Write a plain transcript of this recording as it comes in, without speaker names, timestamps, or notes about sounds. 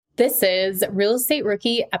This is Real Estate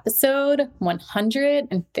Rookie episode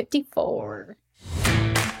 154.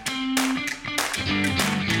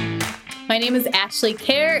 My name is Ashley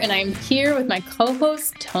Kerr, and I'm here with my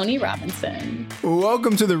co-host, Tony Robinson.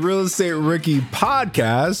 Welcome to the Real Estate Rookie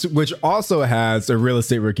podcast, which also has a Real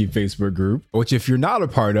Estate Rookie Facebook group, which if you're not a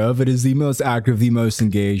part of, it is the most active, the most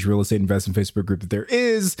engaged real estate investing Facebook group that there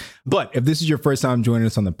is. But if this is your first time joining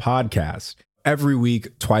us on the podcast, every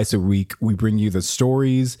week, twice a week, we bring you the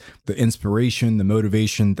stories, the inspiration, the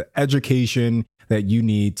motivation, the education that you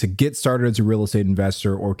need to get started as a real estate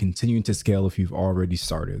investor or continue to scale if you've already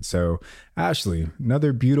started. So, Ashley,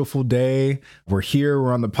 another beautiful day. We're here.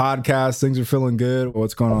 We're on the podcast. Things are feeling good.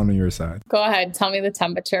 What's going on your side? Go ahead. Tell me the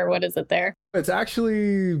temperature. What is it there? It's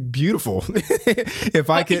actually beautiful.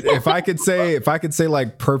 If I could say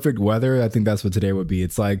like perfect weather, I think that's what today would be.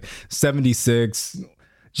 It's like 76.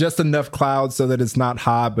 Just enough clouds so that it's not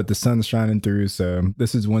hot, but the sun's shining through. So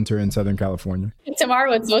this is winter in Southern California.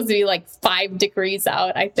 Tomorrow it's supposed to be like 5 degrees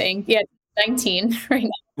out, I think. Yeah, 19 right now.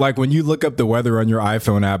 Like when you look up the weather on your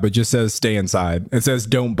iPhone app, it just says stay inside. It says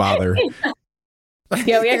don't bother.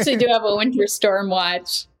 Yeah, we actually do have a winter storm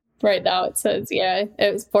watch. Right now it says,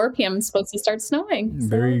 it was 4 p.m. It's supposed to start snowing. So,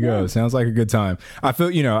 there you go. Sounds like a good time. I feel,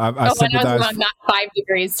 I sympathize. Wrong, not 5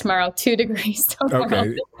 degrees tomorrow, 2 degrees tomorrow.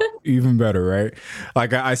 Okay, even better, right?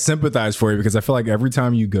 Like I sympathize for you because I feel like every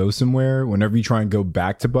time you go somewhere, whenever you try and go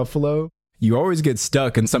back to Buffalo, you always get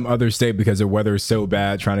stuck in some other state because the weather is so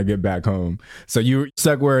bad trying to get back home. So you were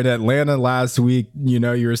stuck where in Atlanta last week, you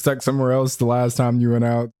were stuck somewhere else the last time you went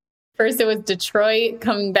out. First it was Detroit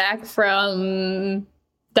coming back from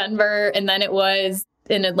Denver, and then it was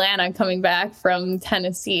in Atlanta coming back from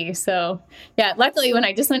Tennessee. So yeah, luckily when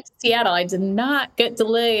I just went to Seattle, I did not get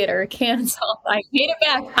delayed or canceled. I made it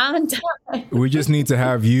back on time. We just need to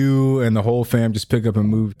have you and the whole fam just pick up and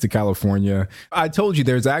move to California. I told you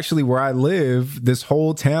there's actually where I live, this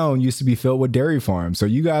whole town used to be filled with dairy farms. So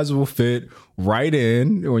you guys will fit right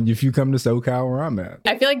in if you come to SoCal where I'm at.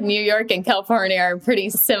 I feel like New York and California are pretty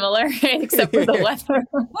similar, except for the weather.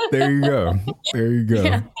 There you go. There you go.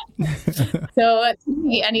 Yeah. So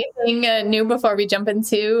anything new before we jump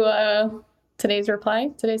into today's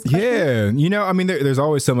question? Yeah. There's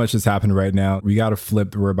always so much that's happening right now. We got a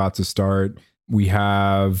flip that we're about to start. We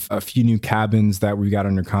have a few new cabins that we got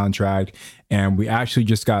under contract, and we actually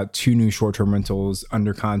just got 2 new short-term rentals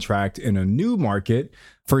under contract in a new market.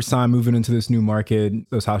 First time moving into this new market.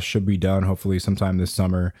 Those houses should be done hopefully sometime this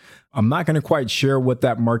summer. I'm not going to quite share what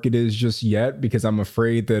that market is just yet because I'm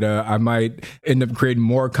afraid that I might end up creating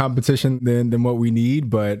more competition than what we need,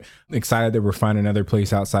 but excited that we're finding another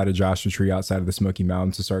place outside of Joshua Tree, outside of the Smoky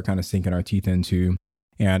Mountains to start kind of sinking our teeth into.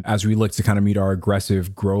 And as we look to kind of meet our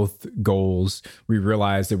aggressive growth goals, we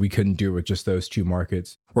realized that we couldn't do it with just those 2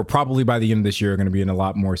 markets. We're probably by the end of this year going to be in a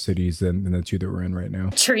lot more cities than the 2 that we're in right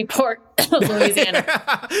now. Shreveport, Louisiana.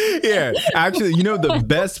 Yeah, actually, the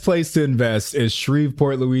best place to invest is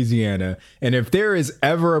Shreveport, Louisiana. And if there is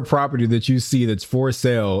ever a property that you see that's for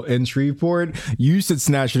sale in Shreveport, you should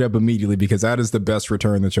snatch it up immediately because that is the best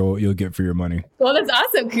return that you'll get for your money. Well, that's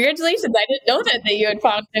awesome. Congratulations. I didn't know that you had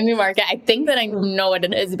found a new market. I think that I know what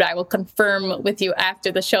it is, but I will confirm with you after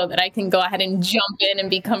the show that I can go ahead and jump in and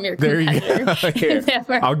become your competitor. There you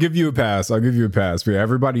go. I'll give you a pass. But yeah,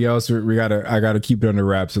 everybody else, I gotta keep it under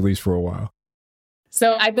wraps at least for a while.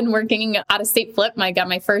 So I've been working out of state flip. I got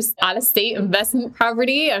my first out of state investment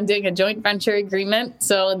property. I'm doing a joint venture agreement.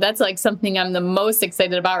 So that's like something I'm the most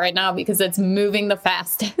excited about right now because it's moving the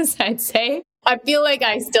fastest, I'd say. I feel like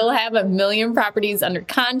I still have 1 million properties under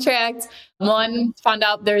contract. One, found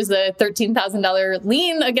out there's a $13,000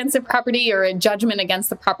 lien against the property or a judgment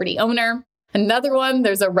against the property owner. Another one,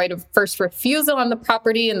 there's a right of first refusal on the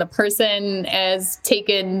property and the person has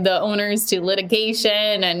taken the owners to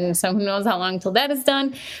litigation, and so who knows how long till that is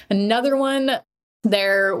done. Another one,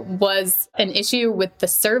 there was an issue with the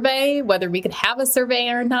survey, whether we could have a survey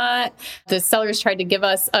or not. The sellers tried to give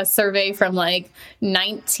us a survey from like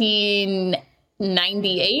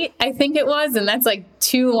 1998, I think it was. And that's like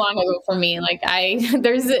too long ago for me. Like I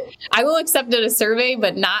will accept it a survey,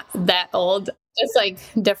 but not that old. Just like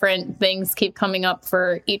different things keep coming up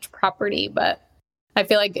for each property, but I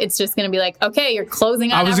feel like it's just going to be like, okay, you're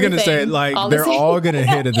closing on I was going to say, like, they're all going to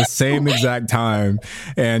hit at the same exact time.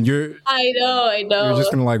 And I know. You're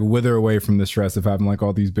just going to like wither away from the stress of having like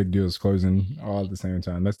all these big deals closing all at the same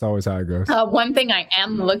time. That's always how it goes. One thing I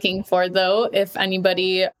am looking for, though, if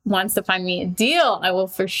anybody wants to find me a deal, I will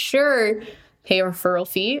for sure pay a referral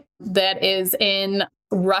fee. That is in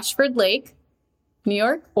Rushford Lake, New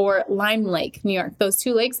York, or Lime Lake, New York. Those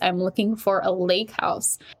 2 lakes, I'm looking for a lake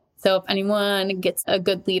house. So if anyone gets a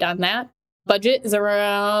good lead on that. budget is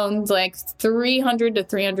around like 300 to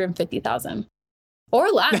 350,000 or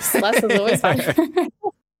less. Less is always fine.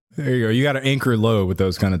 There you go. You got to anchor low with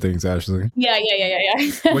those kind of things, Ashley. Yeah.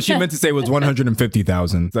 What she meant to say was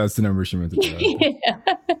 150,000. That's the number she meant to say. Yeah.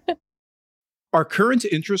 Are current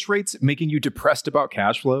interest rates making you depressed about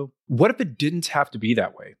cash flow? What if it didn't have to be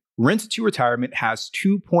that way? Rent to Retirement has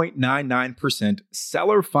 2.99%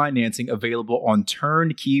 seller financing available on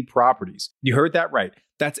turnkey properties. You heard that right.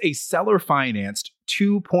 That's a seller financed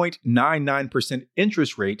 2.99%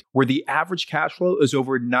 interest rate where the average cash flow is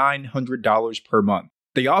over $900 per month.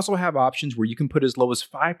 They also have options where you can put as low as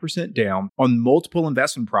 5% down on multiple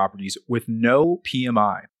investment properties with no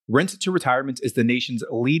PMI. Rent to Retirement is the nation's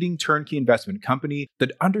leading turnkey investment company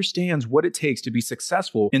that understands what it takes to be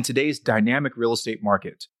successful in today's dynamic real estate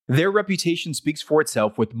market. Their reputation speaks for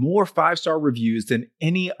itself with more 5-star reviews than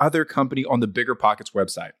any other company on the BiggerPockets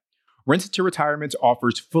website. Rent to Retirement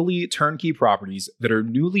offers fully turnkey properties that are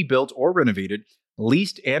newly built or renovated,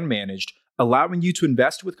 leased and managed, allowing you to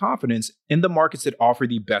invest with confidence in the markets that offer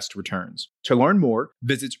the best returns. To learn more,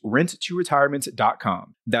 visit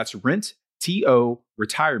renttoretirement.com. That's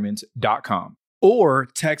renttoretirement.com. Or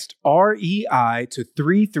text REI to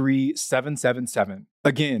 33777.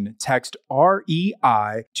 Again, text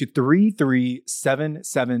REI to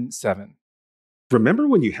 33777. Remember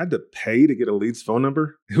when you had to pay to get a lead's phone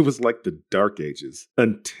number? It was like the dark ages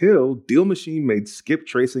until Deal Machine made skip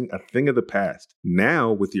tracing a thing of the past.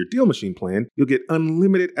 Now, with your Deal Machine plan, you'll get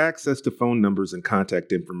unlimited access to phone numbers and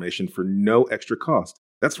contact information for no extra cost.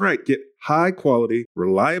 That's right, get high quality,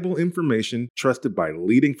 reliable information trusted by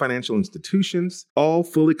leading financial institutions, all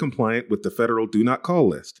fully compliant with the federal Do Not Call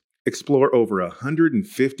list. Explore over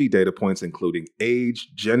 150 data points, including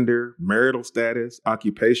age, gender, marital status,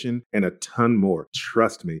 occupation, and a ton more.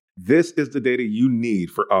 Trust me, this is the data you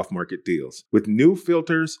need for off-market deals. With new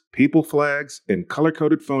filters, people flags, and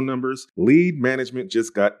color-coded phone numbers, lead management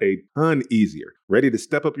just got a ton easier. Ready to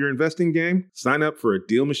step up your investing game? Sign up for a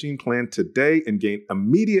Deal Machine plan today and gain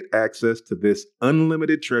immediate access to this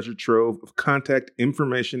unlimited treasure trove of contact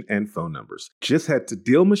information and phone numbers. Just head to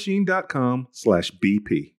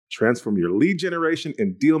DealMachine.com/BP. Transform your lead generation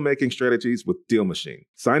and deal-making strategies with Deal Machine.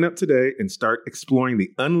 Sign up today and start exploring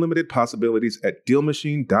the unlimited possibilities at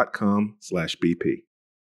DealMachine.com/BP.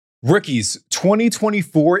 Rookies,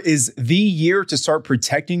 2024 is the year to start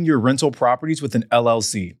protecting your rental properties with an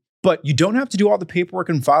LLC. But you don't have to do all the paperwork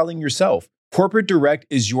and filing yourself. Corporate Direct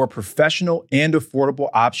is your professional and affordable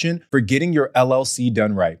option for getting your LLC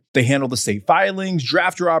done right. They handle the state filings,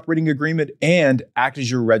 draft your operating agreement, and act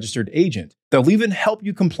as your registered agent. They'll even help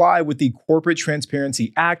you comply with the Corporate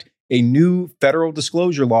Transparency Act, a new federal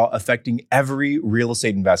disclosure law affecting every real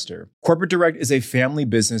estate investor. Corporate Direct is a family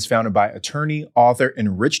business founded by attorney, author,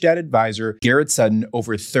 and rich dad advisor Garrett Sutton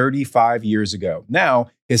over 35 years ago. Now,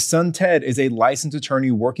 his son Ted is a licensed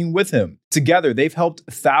attorney working with him. Together, they've helped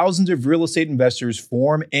thousands of real estate investors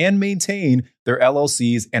form and maintain their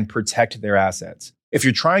LLCs and protect their assets. If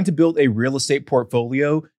you're trying to build a real estate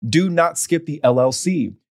portfolio, do not skip the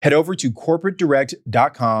LLC. Head over to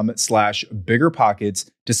corporatedirect.com/biggerpockets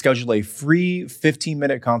to schedule a free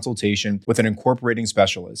 15-minute consultation with an incorporating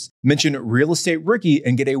specialist. Mention Real Estate Rookie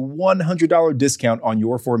and get a $100 discount on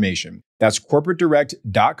your formation. That's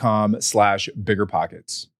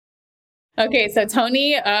corporatedirect.com/biggerpockets. Okay, so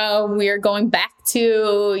Tony, we're going back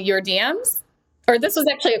to your DMs. Or this was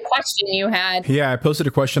actually a question you had. Yeah, I posted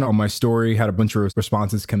a question on my story, had a bunch of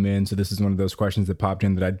responses come in. So this is one of those questions that popped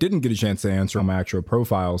in that I didn't get a chance to answer on my actual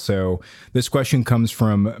profile. So this question comes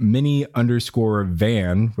from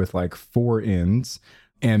Minnie_Van with like 4 N's.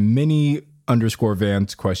 And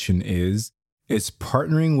Minnie_Van's question is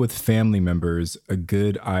partnering with family members a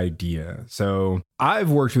good idea? So I've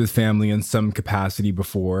worked with family in some capacity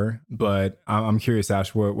before, but I'm curious,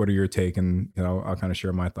 Ash, what are your take? And I'll kind of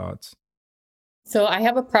share my thoughts. So I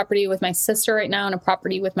have a property with my sister right now and a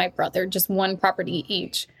property with my brother, just one property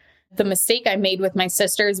each. The mistake I made with my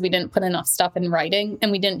sister is we didn't put enough stuff in writing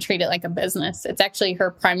and we didn't treat it like a business. It's actually her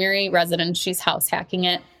primary residence. She's house hacking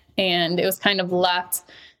it. And it was kind of left.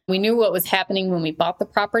 We knew what was happening when we bought the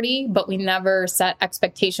property, but we never set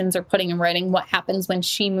expectations or putting in writing what happens when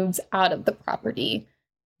she moves out of the property.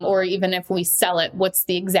 Or even if we sell it, what's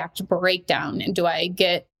the exact breakdown? And do I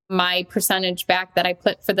get my percentage back that I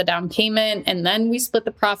put for the down payment and then we split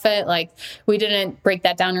the profit? Like, we didn't break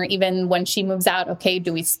that down. Or even when she moves out, okay,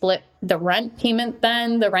 do we split the rent payment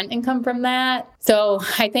then, the rent income from that? So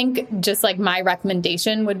I think just like my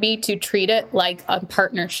recommendation would be to treat it like a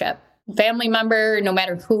partnership. Family member, no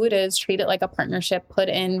matter who it is, treat it like a partnership, put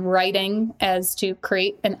in writing as to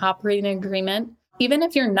create an operating agreement. even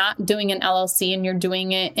if you're not doing an LLC and you're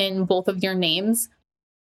doing it in both of your names,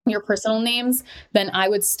 your personal names, then I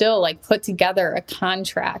would still like put together a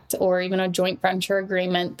contract or even a joint venture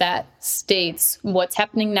agreement that states what's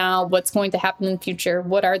happening now, what's going to happen in the future,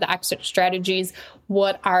 what are the exit strategies,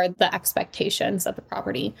 what are the expectations of the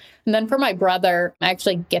property. And then for my brother, I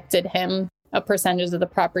actually gifted him a percentage of the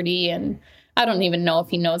property, and I don't even know if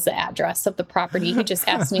he knows the address of the property. He just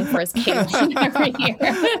asks me for his cabling every year.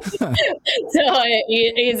 So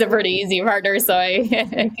he's a pretty easy partner. So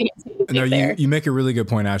No, you make a really good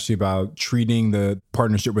point, Ashley, about treating the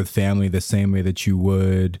partnership with family the same way that you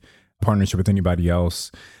would partnership with anybody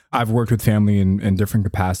else. I've worked with family in different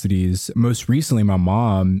capacities. Most recently, my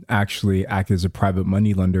mom actually acted as a private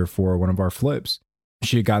money lender for one of our flips.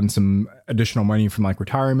 She had gotten some additional money from like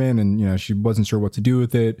retirement and, she wasn't sure what to do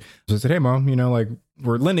with it. So I said, hey, Mom, like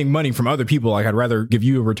we're lending money from other people. Like I'd rather give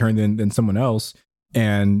you a return than someone else.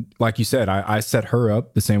 And like you said, I set her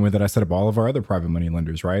up the same way that I set up all of our other private money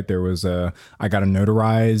lenders, right? I got a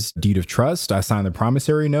notarized deed of trust. I signed the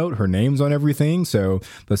promissory note. Her name's on everything. So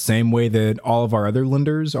the same way that all of our other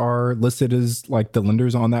lenders are listed as like the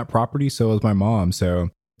lenders on that property, so is my mom. So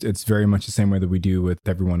it's very much the same way that we do with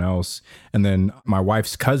everyone else. And then my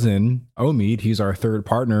wife's cousin, Omid, he's our third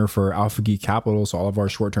partner for Alpha Geek Capital. So all of our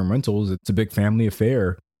short-term rentals, it's a big family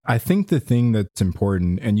affair. I think the thing that's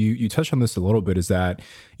important, and you touched on this a little bit, is that,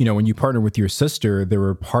 when you partner with your sister, there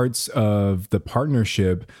were parts of the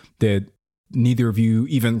partnership that neither of you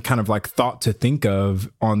even kind of like thought to think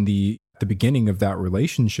of on the beginning of that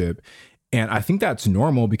relationship. And I think that's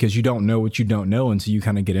normal because you don't know what you don't know until you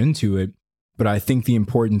kind of get into it. But I think the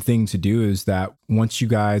important thing to do is that once you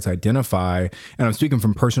guys identify, and I'm speaking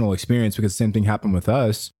from personal experience because the same thing happened with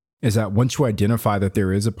us, is that once you identify that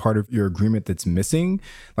there is a part of your agreement that's missing,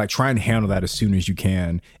 like try and handle that as soon as you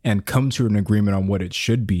can and come to an agreement on what it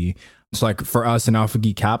should be. So like for us in Alpha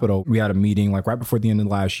Geek Capital, we had a meeting like right before the end of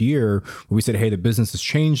last year where we said, hey, the business has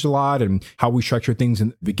changed a lot and how we structure things in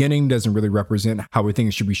the beginning doesn't really represent how we think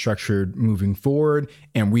it should be structured moving forward.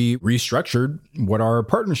 And we restructured what our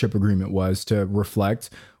partnership agreement was to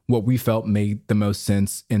reflect what we felt made the most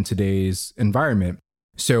sense in today's environment.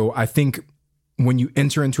 So I think when you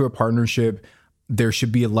enter into a partnership, there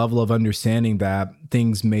should be a level of understanding that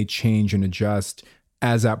things may change and adjust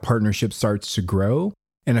as that partnership starts to grow.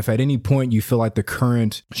 And if at any point you feel like the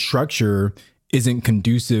current structure isn't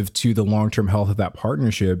conducive to the long-term health of that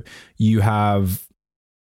partnership, you have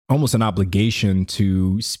almost an obligation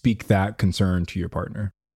to speak that concern to your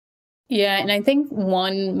partner. Yeah. And I think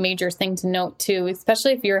one major thing to note too,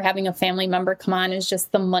 especially if you're having a family member come on as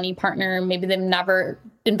just the money partner, maybe they've never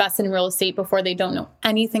invested in real estate before, they don't know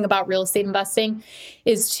anything about real estate investing,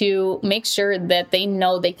 is to make sure that they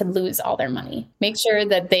know they could lose all their money. Make sure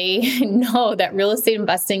that they know that real estate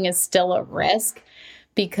investing is still a risk,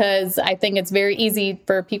 because I think it's very easy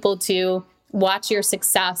for people to watch your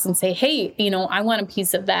success and say, hey, I want a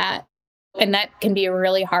piece of that. And that can be a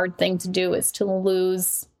really hard thing to do, is to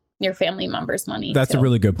lose your family members' money. That's a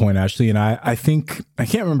really good point, Ashley. And I think, I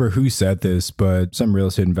can't remember who said this, but some real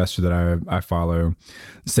estate investor that I follow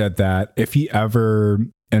said that if he ever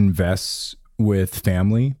invests with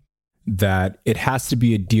family, that it has to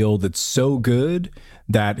be a deal that's so good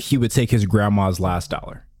that he would take his grandma's last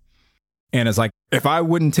dollar. And it's like, if I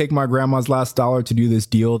wouldn't take my grandma's last dollar to do this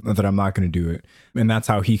deal, then I'm not going to do it. And that's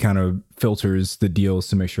how he kind of filters the deals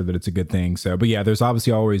to make sure that it's a good thing. So, but yeah, there's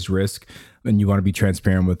obviously always risk and you want to be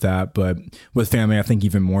transparent with that. But with family, I think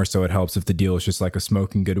even more so it helps if the deal is just like a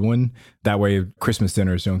smoking good one. That way Christmas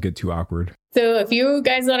dinners don't get too awkward. So if you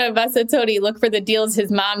guys want to invest in Tony, look for the deals his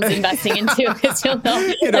mom's investing into, because you'll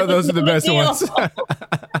know. Those are the best ones.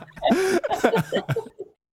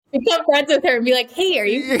 Become friends with her and be like, hey, are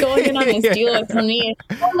you going in on this deal with me?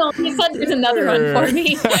 Oh, no, he said there's another one for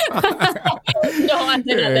me. Don't want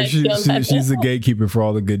to know that deal. She's the gatekeeper for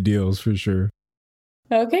all the good deals, for sure.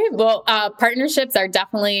 Okay. Well, partnerships are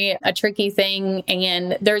definitely a tricky thing,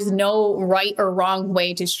 and there's no right or wrong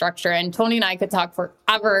way to structure. And Tony and I could talk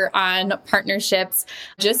forever on partnerships.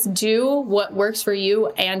 Just do what works for you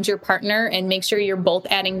and your partner, and make sure you're both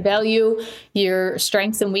adding value. Your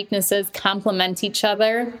strengths and weaknesses complement each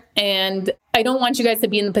other. And I don't want you guys to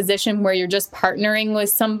be in the position where you're just partnering with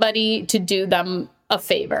somebody to do them a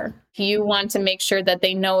favor. You want to make sure that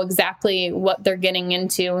they know exactly what they're getting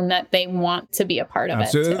into and that they want to be a part of it.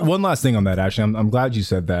 So one last thing on that, Ashley, I'm glad you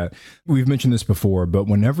said that. We've mentioned this before, but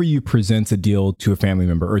whenever you present a deal to a family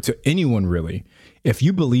member or to anyone really, if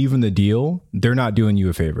you believe in the deal, they're not doing you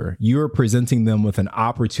a favor. You are presenting them with an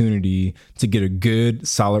opportunity to get a good,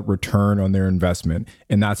 solid return on their investment.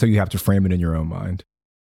 And that's how you have to frame it in your own mind.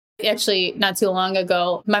 Actually, not too long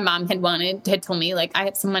ago, my mom had told me, like, I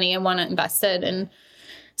have some money I want to invest it and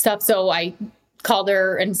stuff. So I called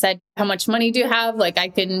her and said, how much money do you have? Like, I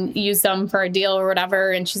can use them for a deal or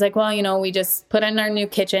whatever. And she's like, well, we just put in our new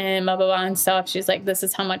kitchen, blah, blah, blah, and stuff. She's like, this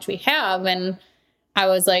is how much we have. And I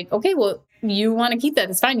was like, okay, well, you want to keep that?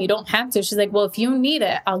 It's fine. You don't have to. She's like, well, if you need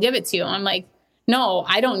it, I'll give it to you. I'm like, no,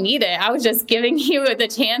 I don't need it. I was just giving you the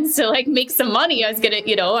chance to like make some money. I was going to,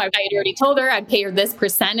 I had already told her I'd pay her this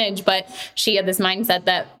percentage, but she had this mindset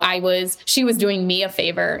that she was doing me a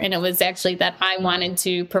favor. And it was actually that I wanted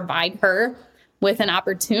to provide her with an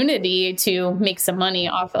opportunity to make some money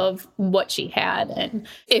off of what she had. And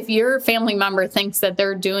if your family member thinks that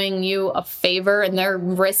they're doing you a favor and they're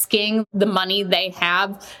risking the money they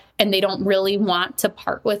have and they don't really want to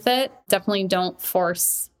part with it, definitely don't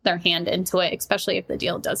force their hand into it, especially if the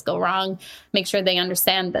deal does go wrong. Make sure they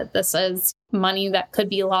understand that this is money that could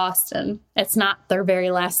be lost and it's not their very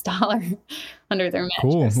last dollar under their mattress.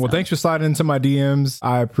 Cool. Well, thanks for sliding into my DMs.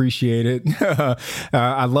 I appreciate it.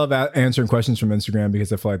 I love answering questions from Instagram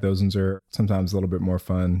because I feel like those ones are sometimes a little bit more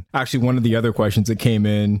fun. Actually, one of the other questions that came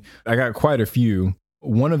in, I got quite a few.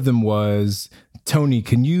 One of them was, Tony,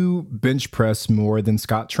 can you bench press more than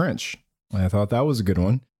Scott Trench? I thought that was a good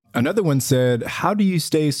one. Another one said, how do you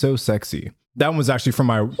stay so sexy? That one was actually from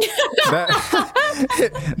my...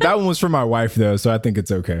 that one was from my wife, though, so I think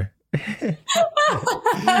it's okay.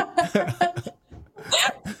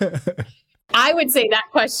 I would say that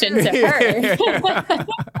question to her.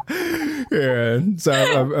 Yeah, so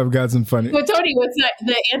I've got some funny... Well, Tony, what's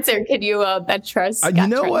the answer? Can you bench press Scott you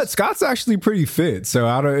know Trench? what? Scott's actually pretty fit, so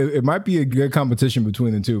it might be a good competition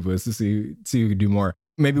between the two of us to see who can do more.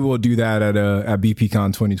 Maybe we'll do that at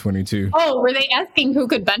BPCon 2022. Oh, were they asking who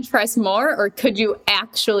could bench press more, or could you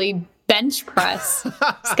actually bench press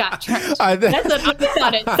Scott Trench? That's what I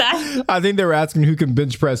thought it said. I think they were asking who can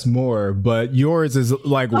bench press more, but yours is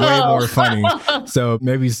like way more funny. So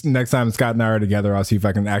maybe next time Scott and I are together, I'll see if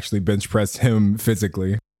I can actually bench press him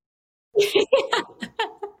physically.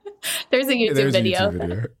 There's a YouTube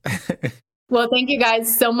video. Well, thank you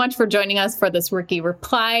guys so much for joining us for this Rookie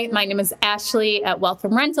Reply. My name is Ashley at Wealth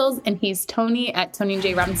from Rentals, and he's Tony at Tony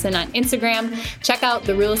J. Robinson on Instagram. Check out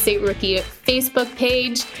the Real Estate Rookie Facebook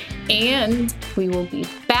page, and we will be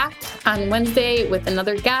back on Wednesday with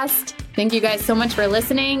another guest. Thank you guys so much for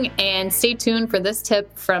listening, and stay tuned for this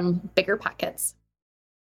tip from Bigger Pockets.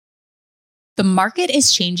 The market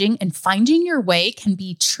is changing and finding your way can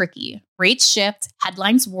be tricky. Rates shift,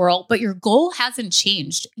 headlines whirl, but your goal hasn't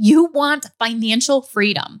changed. You want financial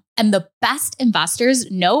freedom. And the best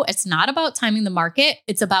investors know it's not about timing the market,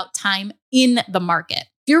 it's about time in the market.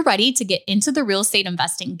 If you're ready to get into the real estate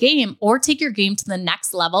investing game or take your game to the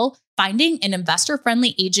next level, finding an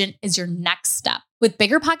investor-friendly agent is your next step. With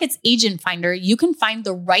BiggerPockets Agent Finder, you can find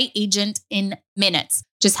the right agent in minutes.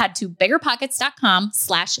 Just head to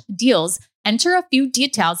biggerpockets.com/deals. Enter a few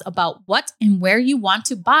details about what and where you want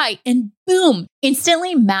to buy, and boom,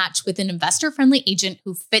 instantly match with an investor-friendly agent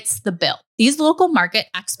who fits the bill. These local market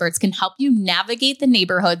experts can help you navigate the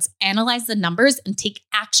neighborhoods, analyze the numbers, and take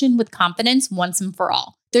action with confidence once and for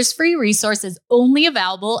all. There's free resources only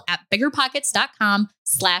available at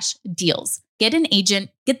biggerpockets.com/deals. Get an agent,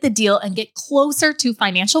 get the deal, and get closer to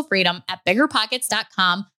financial freedom at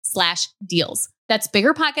biggerpockets.com/deals. That's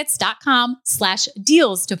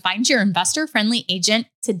biggerpockets.com/deals to find your investor-friendly agent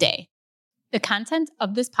today. The content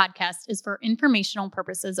of this podcast is for informational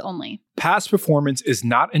purposes only. Past performance is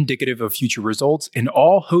not indicative of future results, and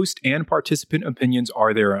all host and participant opinions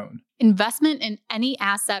are their own. Investment in any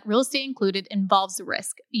asset, real estate included, involves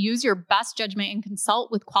risk. Use your best judgment and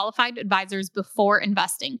consult with qualified advisors before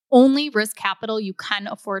investing. Only risk capital you can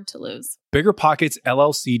afford to lose. Bigger Pockets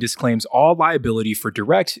LLC disclaims all liability for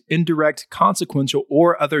direct, indirect, consequential,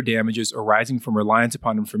 or other damages arising from reliance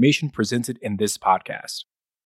upon information presented in this podcast.